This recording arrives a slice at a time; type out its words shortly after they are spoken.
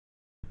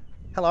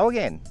Hello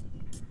again.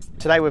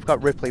 Today we've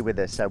got Ripley with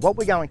us. So what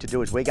we're going to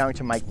do is we're going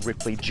to make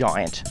Ripley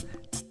giant.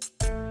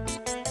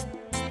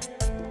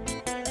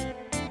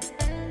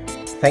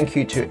 Thank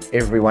you to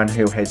everyone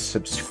who has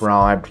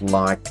subscribed,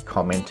 liked,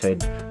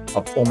 commented.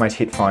 I've almost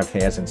hit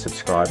 5,000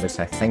 subscribers,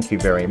 so thank you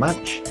very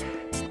much.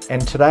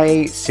 And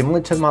today, similar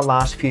to my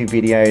last few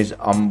videos,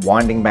 I'm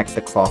winding back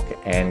the clock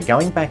and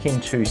going back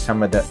into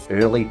some of the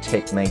early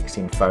techniques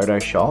in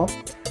Photoshop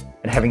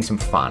and having some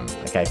fun.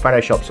 Okay,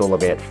 Photoshop's all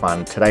about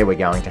fun. Today we're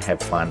going to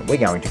have fun. We're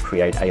going to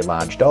create a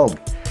large dog.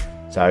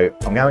 So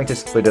I'm going to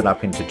split it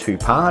up into two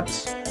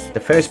parts. The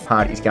first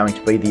part is going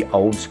to be the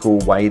old school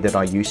way that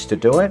I used to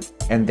do it.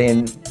 And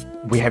then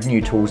we have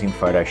new tools in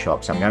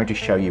Photoshop. So I'm going to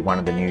show you one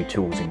of the new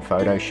tools in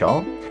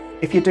Photoshop.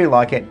 If you do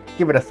like it,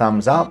 give it a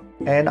thumbs up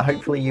and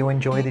hopefully you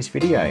enjoy this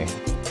video.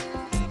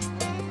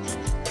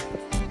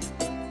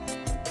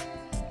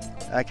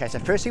 Okay, so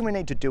first thing we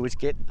need to do is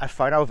get a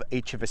photo of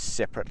each of us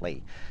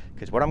separately,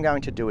 because what I'm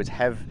going to do is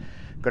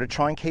got to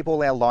try and keep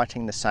all our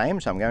lighting the same.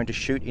 So I'm going to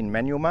shoot in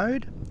manual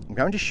mode. I'm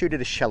going to shoot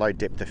at a shallow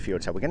depth of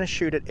field. So we're going to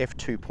shoot at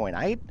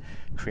f2.8,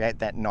 create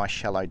that nice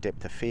shallow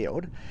depth of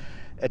field.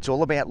 It's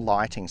all about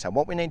lighting. So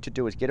what we need to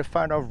do is get a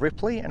photo of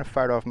Ripley and a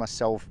photo of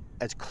myself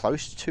as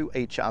close to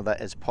each other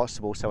as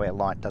possible so our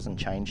light doesn't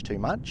change too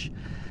much.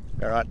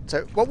 All right,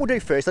 so what we'll do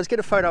first, let's get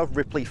a photo of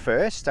Ripley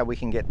first so we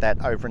can get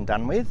that over and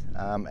done with.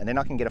 And then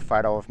I can get a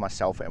photo of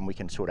myself and we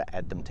can sort of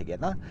add them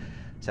together.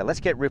 So let's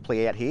get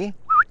Ripley out here.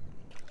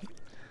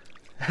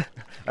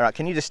 All right,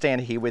 can you just stand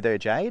here with her,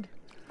 Jade?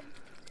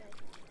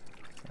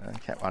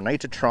 Okay, I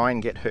need to try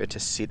and get her to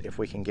sit if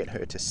we can get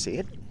her to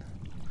sit.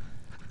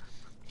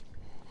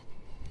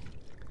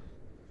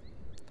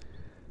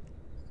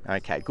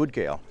 Okay, good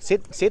girl.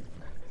 Sit, sit,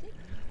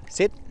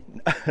 sit.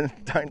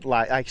 Don't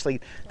lie.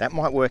 Actually, that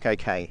might work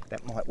okay.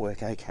 That might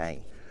work okay.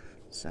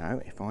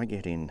 So if I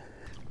get in.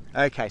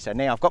 Okay, so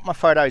now I've got my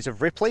photos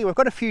of Ripley. We've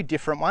got a few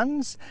different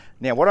ones.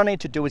 Now what I need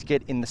to do is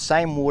get in the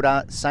same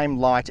water, same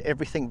light,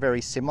 everything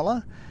very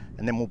similar,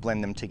 and then we'll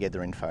blend them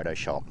together in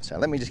Photoshop. So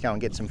let me just go and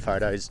get some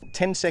photos.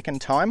 10-second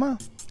timer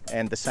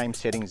and the same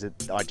settings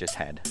that I just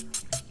had.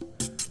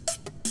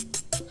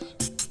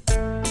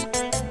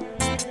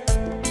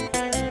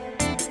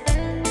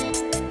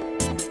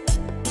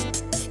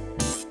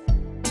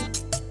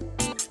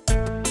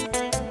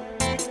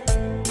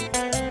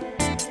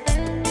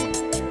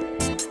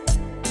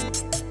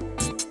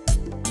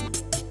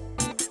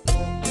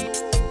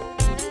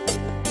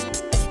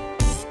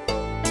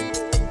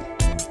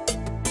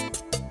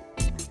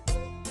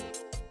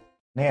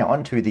 Now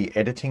onto the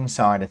editing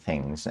side of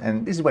things,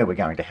 and this is where we're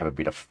going to have a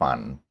bit of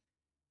fun.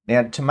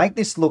 Now to make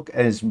this look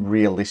as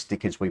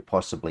realistic as we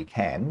possibly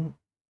can,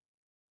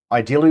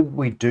 ideally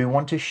we do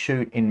want to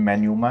shoot in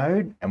manual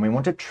mode and we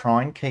want to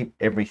try and keep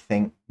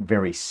everything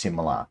very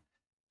similar.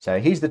 So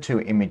here's the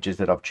two images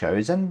that I've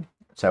chosen.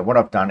 So what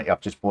I've done,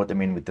 I've just brought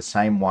them in with the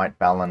same white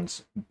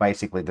balance,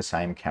 basically the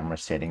same camera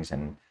settings,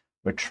 and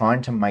we're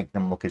trying to make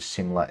them look as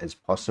similar as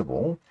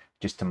possible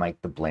just to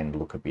make the blend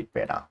look a bit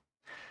better.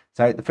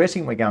 So the first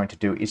thing we're going to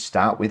do is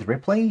start with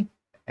Ripley,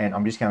 and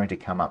I'm just going to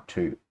come up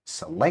to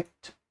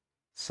select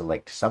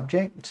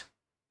subject.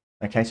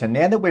 Okay, so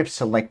now that we've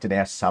selected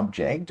our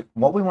subject,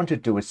 what we want to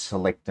do is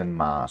select and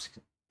mask.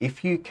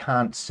 If you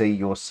can't see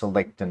your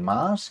select and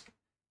mask,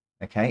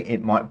 okay,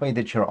 it might be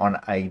that you're on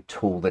a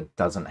tool that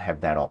doesn't have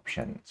that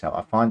option. So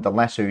I find the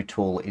lasso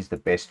tool is the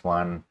best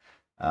one.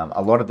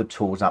 A lot of the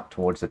tools up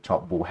towards the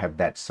top will have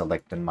that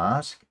select and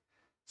mask.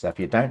 So if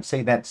you don't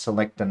see that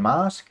select and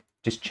mask,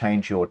 just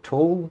change your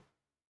tool,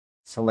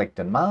 select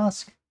and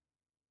mask.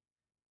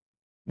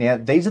 Now,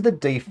 these are the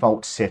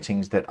default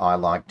settings that I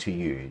like to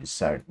use.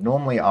 So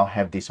normally I'll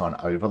have this on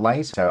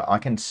overlay so I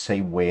can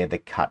see where the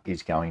cut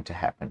is going to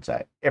happen.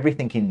 So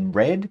everything in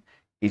red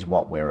is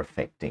what we're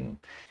affecting.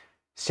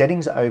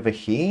 Settings over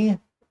here,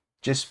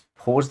 just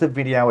pause the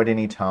video at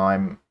any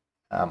time.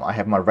 I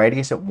have my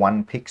radius at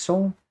 1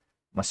 pixel,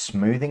 my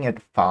smoothing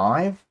at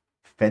 5,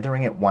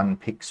 feathering at 1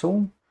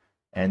 pixel,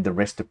 and the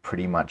rest are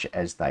pretty much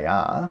as they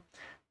are.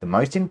 The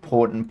most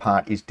important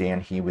part is down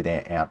here with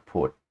our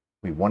output.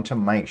 We want to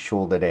make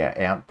sure that our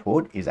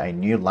output is a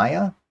new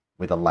layer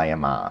with a layer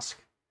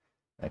mask.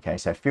 Okay,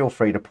 so feel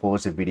free to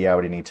pause the video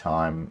at any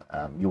time.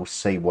 You'll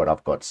see what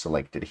I've got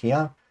selected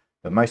here.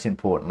 But most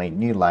importantly,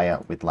 new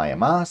layer with layer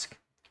mask,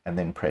 and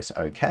then press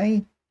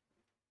OK.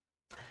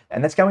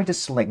 And that's going to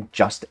select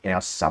just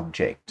our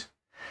subject.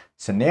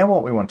 So now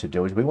what we want to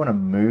do is we want to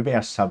move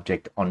our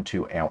subject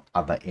onto our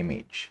other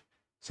image.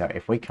 So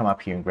if we come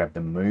up here and grab the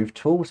move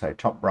tool, so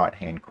top right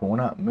hand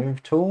corner,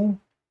 move tool,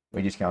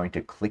 we're just going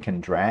to click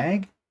and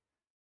drag.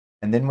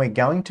 And then we're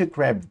going to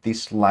grab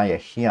this layer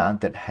here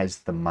that has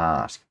the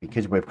mask.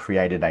 Because we've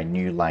created a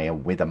new layer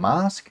with a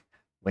mask,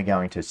 we're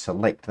going to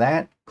select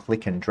that,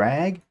 click and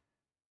drag,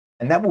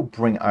 and that will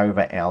bring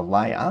over our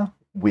layer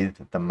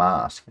with the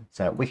mask.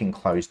 So we can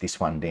close this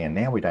one down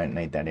now. We don't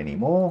need that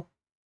anymore.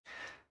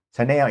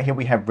 So now here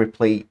we have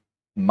Ripley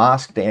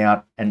masked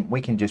out, and we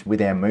can just,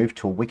 with our move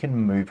tool, we can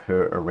move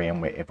her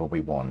around wherever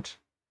we want.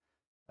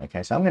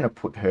 Okay, so I'm going to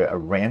put her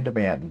around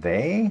about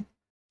there.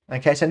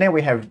 Okay, so now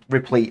we have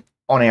Ripley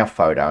on our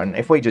photo, and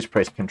if we just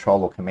press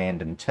Control or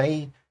Command and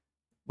T,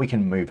 we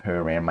can move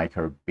her around, make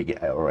her big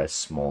or as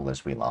small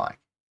as we like.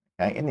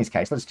 Okay, in this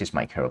case, let's just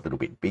make her a little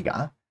bit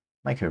bigger,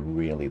 make her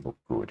really look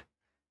good.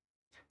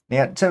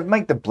 Now, to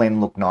make the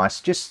blend look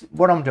nice, just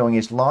what I'm doing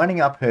is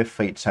lining up her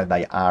feet so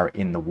they are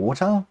in the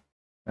water.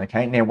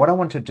 Okay, now what I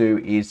want to do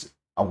is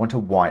I want a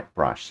white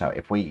brush. So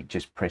if we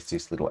just press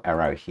this little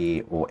arrow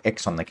here, or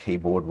X on the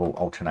keyboard will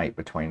alternate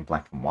between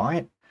black and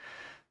white.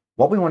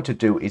 What we want to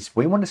do is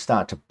we want to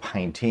start to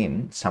paint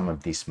in some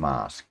of this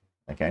mask.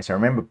 Okay, so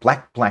remember,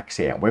 blacks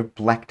out. We've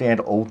blacked out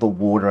all the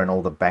water and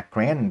all the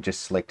background and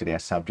just selected our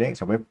subject.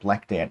 So we've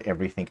blacked out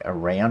everything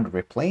around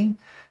Ripley.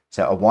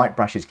 So a white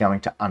brush is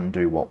going to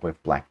undo what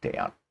we've blacked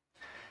out.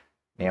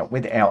 Now,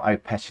 with our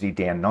opacity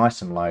down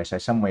nice and low, so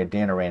somewhere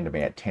down around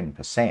about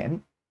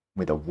 10%,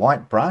 with a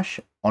white brush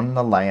on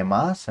the layer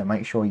mask, so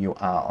make sure you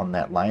are on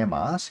that layer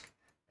mask.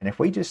 And if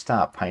we just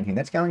start painting,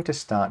 that's going to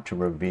start to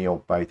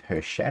reveal both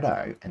her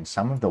shadow and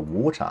some of the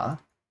water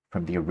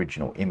from the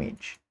original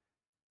image.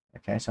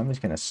 Okay, so I'm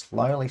just going to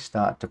slowly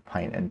start to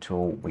paint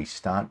until we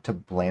start to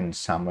blend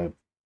some of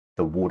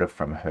the water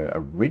from her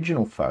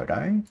original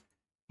photo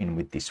in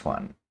with this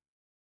one.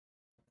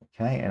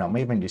 Okay, and I'm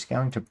even just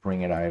going to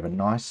bring it over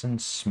nice and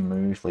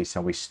smoothly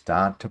so we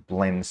start to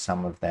blend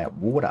some of that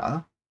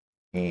water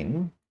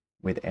in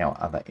with our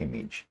other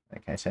image.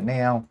 Okay, so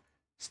now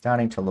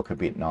starting to look a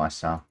bit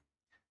nicer.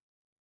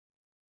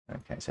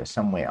 Okay, so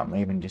somewhere I'm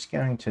even just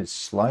going to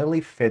slowly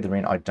feather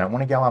in. I don't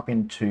want to go up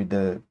into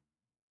the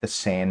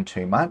sand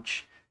too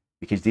much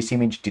because this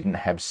image didn't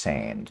have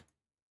sand.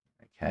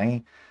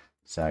 Okay,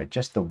 so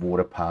just the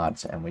water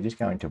parts, and we're just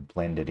going to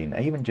blend it in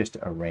even just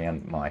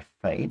around my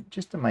feet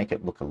just to make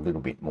it look a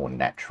little bit more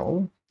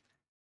natural.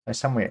 So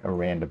somewhere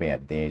around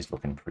about there is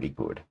looking pretty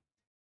good.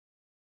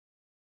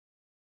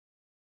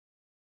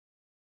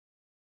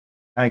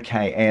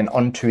 Okay, and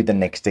on to the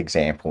next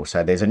example.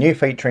 So there's a new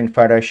feature in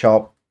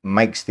Photoshop,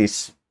 makes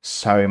this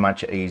so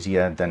much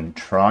easier than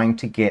trying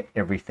to get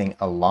everything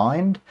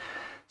aligned.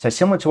 So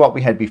similar to what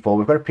we had before,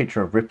 we've got a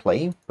picture of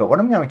Ripley, but what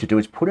I'm going to do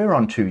is put her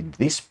onto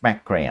this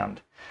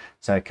background.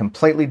 So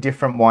completely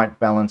different white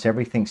balance,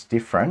 everything's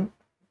different,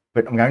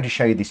 but I'm going to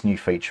show you this new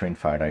feature in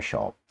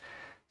Photoshop.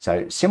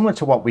 So similar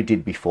to what we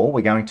did before,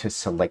 we're going to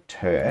select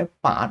her,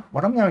 but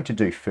what I'm going to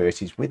do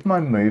first is with my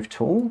move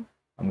tool,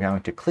 I'm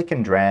going to click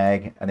and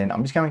drag, and then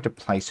I'm just going to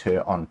place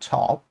her on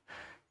top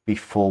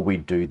before we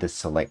do the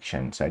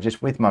selection. So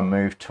just with my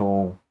move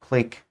tool,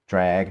 click,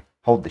 drag,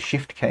 hold the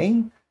shift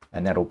key,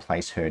 and that'll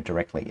place her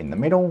directly in the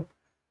middle.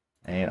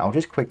 And I'll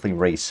just quickly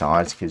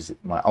resize because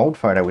my old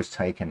photo was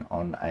taken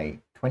on a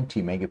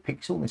 20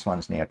 megapixel. This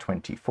one's now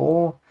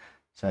 24.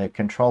 So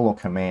Control or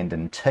Command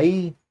and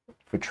T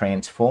for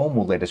transform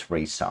will let us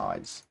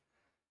resize.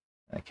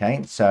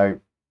 Okay, so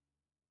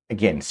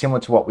again, similar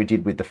to what we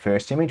did with the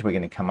first image, we're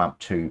going to come up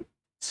to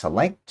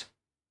select,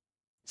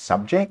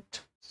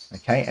 subject.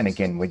 Okay, and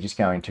again, we're just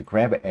going to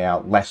grab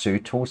our lasso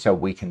tool so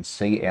we can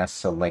see our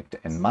select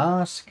and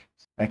mask.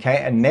 Okay,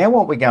 and now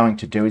what we're going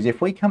to do is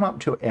if we come up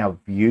to our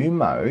view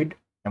mode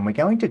and we're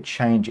going to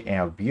change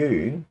our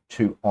view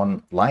to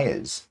on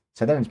layers.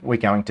 So then we're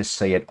going to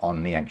see it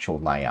on the actual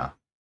layer.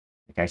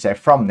 Okay, so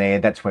from there,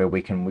 that's where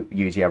we can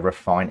use our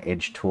refine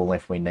edge tool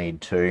if we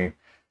need to.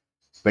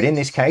 But in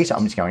this case,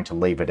 I'm just going to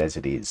leave it as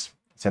it is.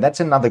 So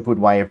that's another good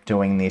way of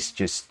doing this.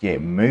 Just,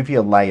 move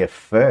your layer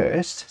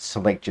first,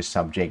 select your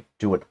subject,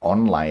 do it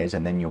on layers,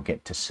 and then you'll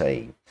get to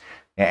see.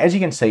 Now, as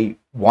you can see,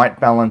 white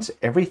balance,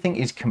 everything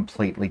is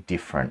completely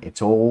different.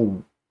 It's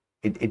all,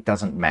 it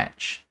doesn't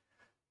match.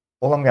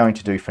 All I'm going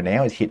to do for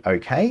now is hit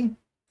OK.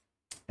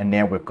 And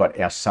now we've got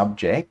our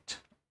subject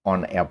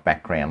on our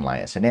background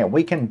layer. So now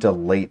we can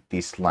delete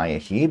this layer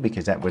here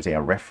because that was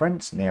our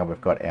reference. Now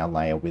we've got our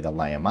layer with a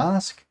layer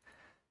mask.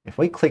 If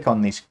we click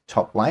on this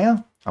top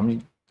layer,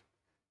 I'm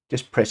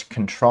just press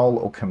Control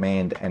or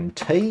Command and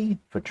T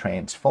for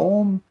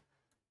transform.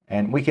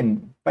 And we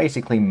can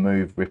basically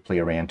move Ripley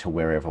around to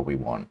wherever we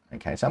want.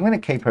 Okay, so I'm going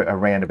to keep her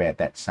around about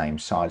that same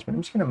size, but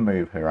I'm just going to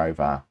move her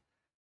over,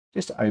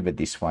 just over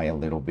this way a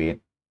little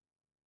bit.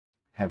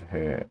 Have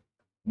her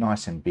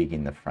nice and big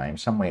in the frame,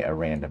 somewhere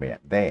around about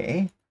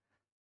there.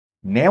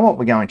 Now what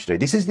we're going to do,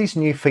 this is this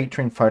new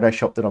feature in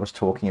Photoshop that I was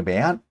talking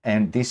about,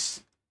 and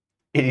it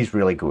is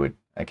really good,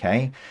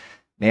 okay?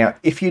 Now,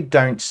 if you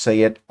don't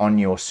see it on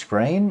your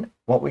screen,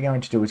 what we're going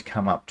to do is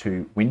come up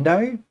to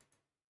Window,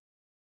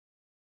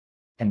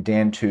 and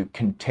down to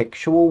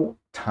contextual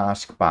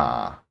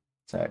taskbar.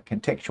 So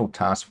contextual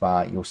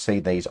taskbar, you'll see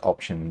these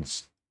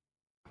options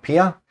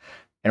appear.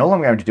 And all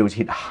I'm going to do is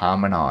hit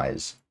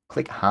Harmonize.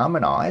 Click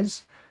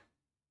Harmonize.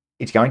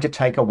 It's going to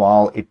take a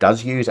while. It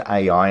does use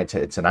AI.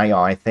 It's an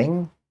AI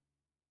thing,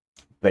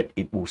 but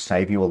it will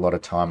save you a lot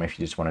of time if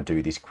you just want to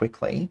do this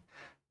quickly.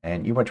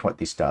 And you watch what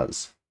this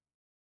does.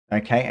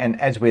 Okay, and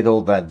as with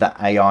all the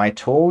AI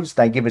tools,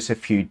 they give us a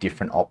few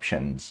different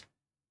options.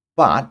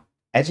 But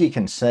as you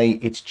can see,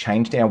 it's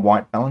changed our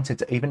white balance.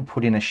 It's even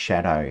put in a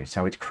shadow.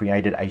 So it's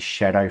created a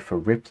shadow for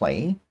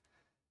Ripley,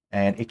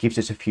 and it gives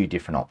us a few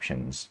different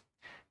options.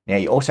 Now,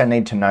 you also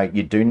need to note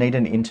you do need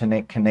an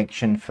internet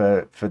connection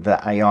for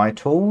the AI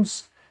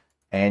tools,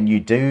 and you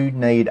do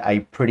need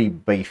a pretty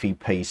beefy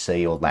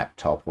PC or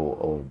laptop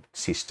or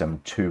system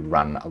to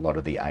run a lot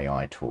of the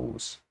AI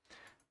tools.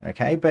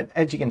 Okay, but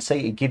as you can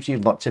see, it gives you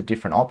lots of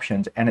different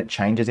options, and it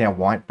changes our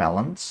white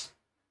balance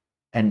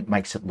and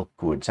makes it look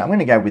good. So I'm going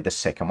to go with the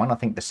second one. I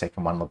think the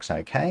second one looks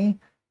okay.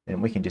 Then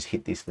we can just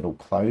hit this little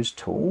close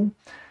tool.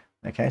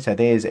 Okay, so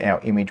there's our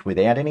image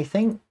without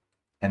anything,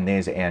 and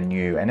there's our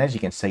new. And as you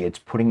can see, it's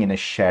putting in a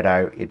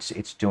shadow.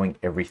 It's doing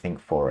everything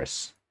for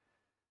us.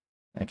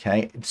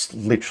 Okay, it's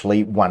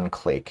literally one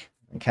click.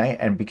 Okay,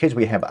 and because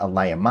we have a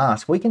layer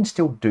mask, we can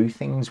still do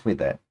things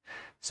with it.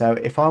 So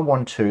if I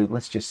want to,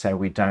 let's just say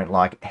we don't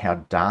like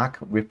how dark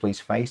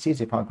Ripley's face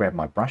is. If I grab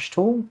my brush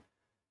tool,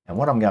 and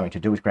what I'm going to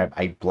do is grab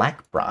a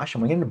black brush,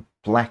 and we're going to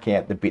black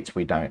out the bits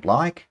we don't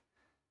like.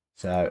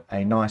 So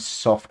a nice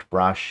soft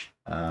brush,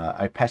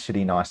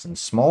 opacity nice and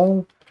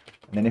small.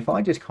 And then if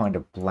I just kind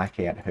of black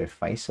out her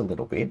face a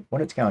little bit,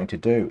 what it's going to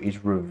do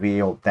is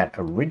reveal that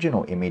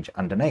original image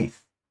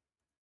underneath.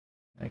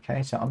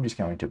 Okay, so I'm just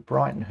going to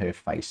brighten her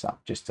face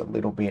up just a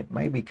little bit,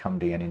 maybe come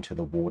down into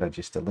the water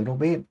just a little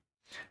bit,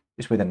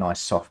 just with a nice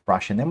soft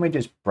brush, and then we're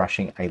just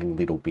brushing a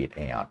little bit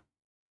out.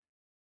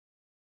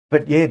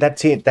 But yeah,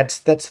 that's it. That's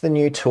the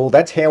new tool.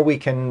 That's how we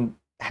can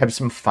have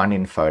some fun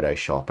in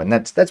Photoshop, and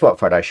that's what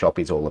Photoshop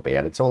is all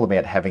about. It's all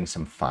about having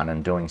some fun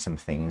and doing some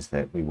things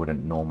that we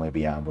wouldn't normally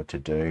be able to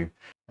do.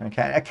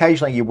 Okay,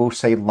 occasionally you will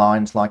see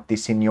lines like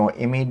this in your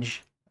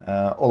image.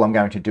 All I'm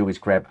going to do is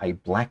grab a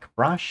black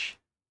brush,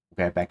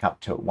 go back up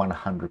to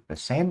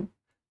 100%,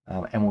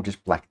 and we'll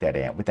just black that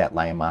out. With that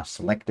layer mask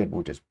selected,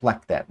 we'll just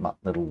black that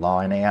little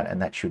line out, and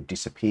that should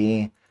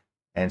disappear.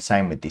 And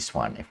same with this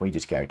one. If we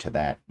just go to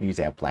that, use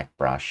our black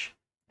brush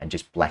and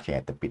just black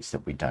out the bits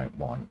that we don't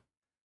want.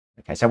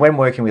 Okay, so when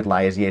working with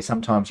layers, yeah,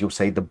 sometimes you'll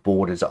see the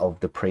borders of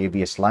the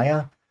previous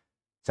layer.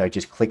 So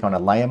just click on a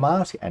layer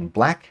mask and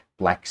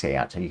blacks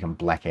out. So you can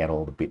black out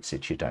all the bits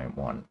that you don't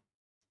want.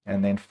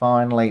 And then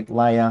finally,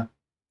 layer,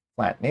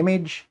 flatten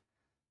image.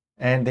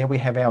 And there we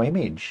have our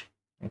image.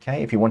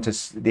 Okay, if you want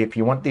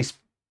this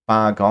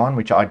bar gone,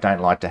 which I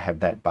don't like to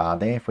have that bar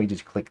there, if we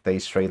just click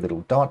these three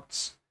little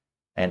dots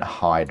and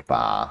hide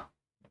bar.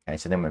 Okay,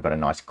 so then we've got a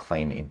nice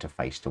clean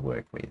interface to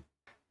work with.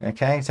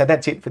 Okay, so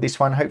that's it for this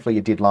one. Hopefully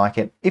you did like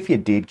it. If you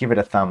did, give it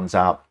a thumbs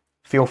up.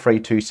 Feel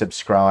free to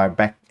subscribe.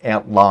 Back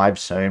out live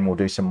soon. We'll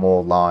do some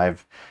more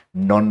live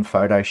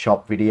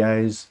non-Photoshop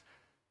videos.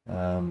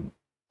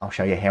 I'll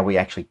show you how we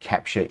actually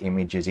capture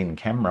images in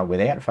camera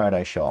without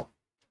Photoshop.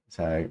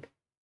 So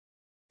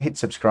hit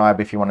subscribe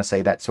if you want to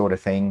see that sort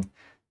of thing.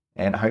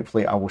 And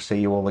hopefully I will see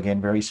you all again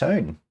very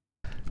soon.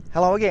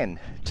 Hello again.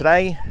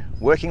 Today,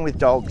 working with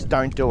dogs,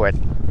 don't do it.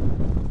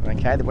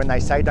 Okay, when they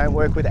say don't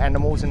work with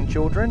animals and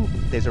children,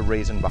 there's a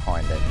reason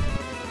behind it.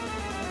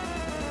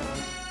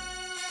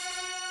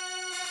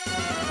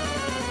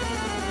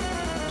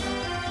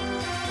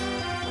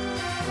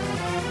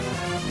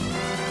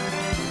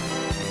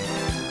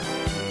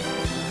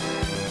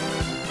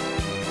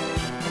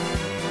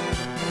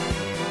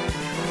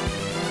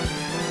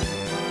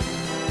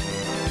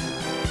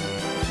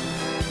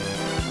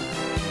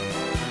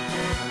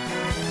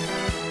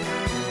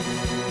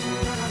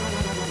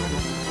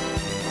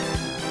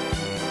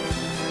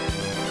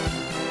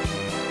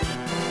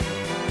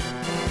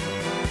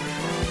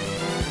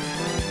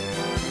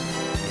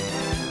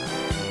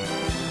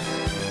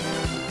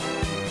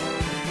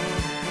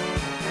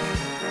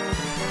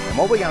 And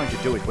what we're going to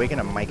do is we're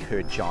going to make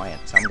her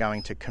giant. So I'm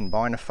going to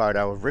combine a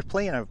photo of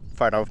Ripley and a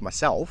photo of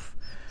myself.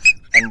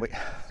 And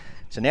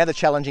so now the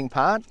challenging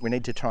part, we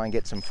need to try and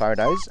get some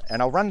photos.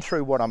 And I'll run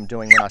through what I'm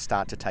doing when I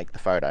start to take the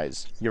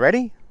photos. You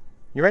ready?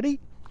 You ready?